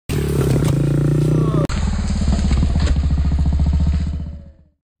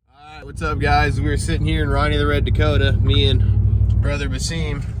What's up, guys? We were sitting here in Ronnie the Red Dakota, me and brother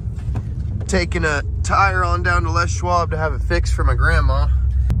Basim, taking a tire on down to Les Schwab to have it fixed for my grandma.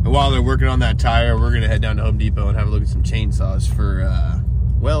 And while they're working on that tire, we're gonna head down to Home Depot and have a look at some chainsaws for,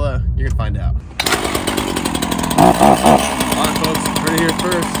 you're gonna find out. All right, folks, we're here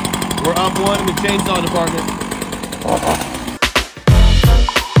first. We're up one in the chainsaw department.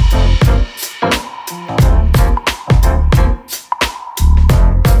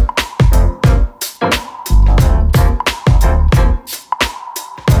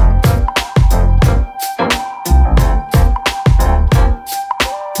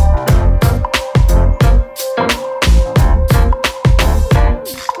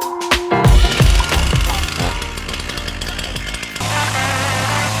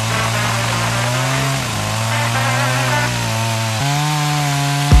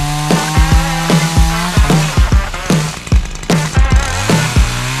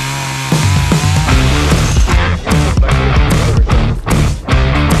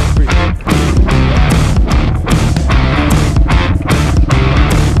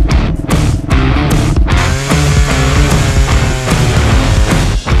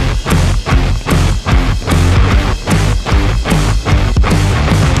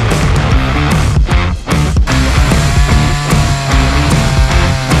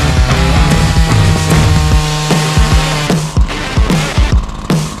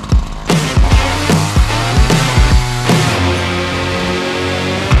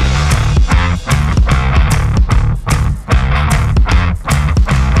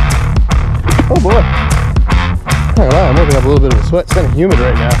 Oh boy, not gonna lie, I'm working up a little bit of a sweat. It's kind of humid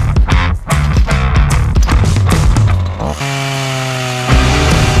right now.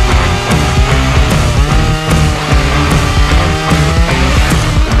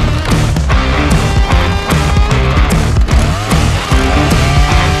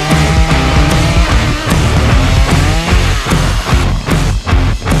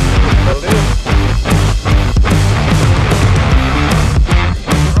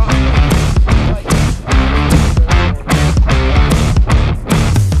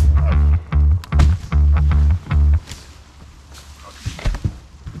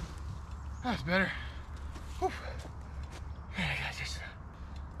 That's better. Whew.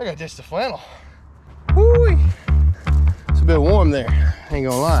 I got just a flannel. Woo-wee. It's a bit warm there, ain't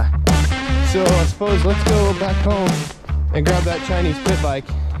gonna lie. So I suppose let's go back home and grab that Chinese pit bike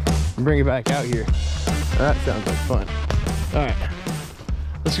and bring it back out here. That sounds like fun. All right,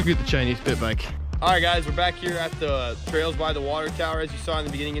 let's go get the Chinese pit bike. All right, guys, we're back here at the trails by the water tower. As you saw in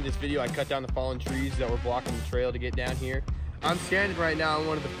the beginning of this video, I cut down the fallen trees that were blocking the trail to get down here. I'm standing right now on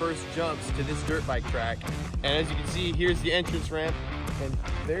one of the first jumps to this dirt bike track. And as you can see, here's the entrance ramp, and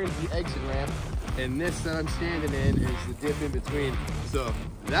there's the exit ramp. And this that I'm standing in is the dip in between. So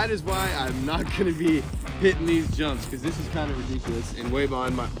that is why I'm not gonna be hitting these jumps, because this is kind of ridiculous and way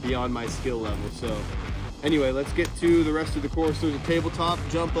beyond my skill level. So anyway, let's get to the rest of the course. There's a tabletop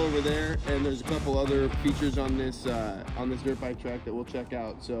jump over there, and there's a couple other features on this dirt bike track that we'll check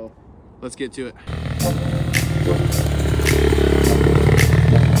out. So let's get to it.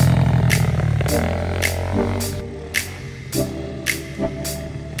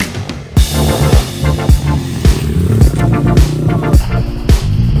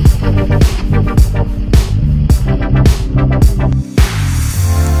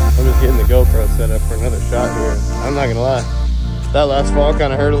 GoPro set up for another shot here. I'm not gonna lie, that last fall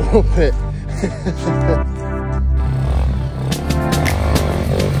kind of hurt a little bit.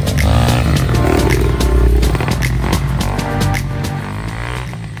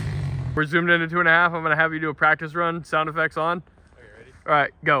 We're zoomed into 2.5. I'm gonna have you do a practice run, sound effects on. Are you ready? All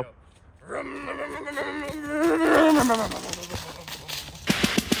right, go. And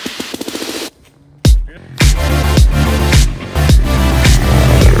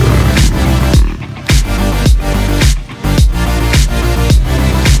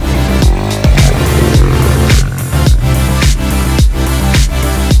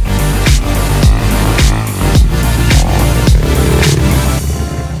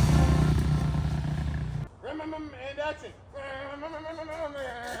that's it.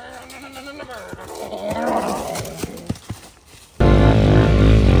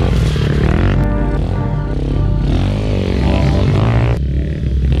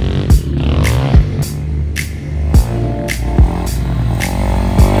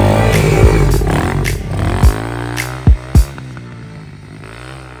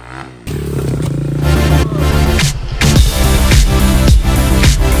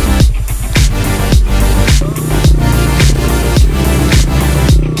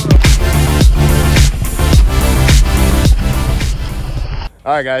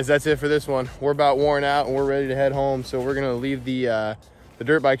 All right, guys, that's it for this one. We're about worn out and we're ready to head home. So we're gonna leave the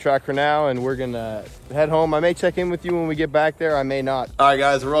dirt bike track for now and we're gonna head home. I may check in with you when we get back there. I may not. All right,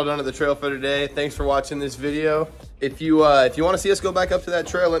 guys, we're all done at the trail for today. Thanks for watching this video. If you want to see us go back up to that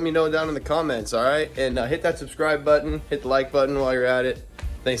trail, let me know down in the comments, all right? And hit that subscribe button, hit the like button while you're at it.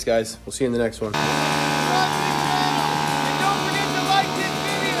 Thanks, guys. We'll see you in the next one.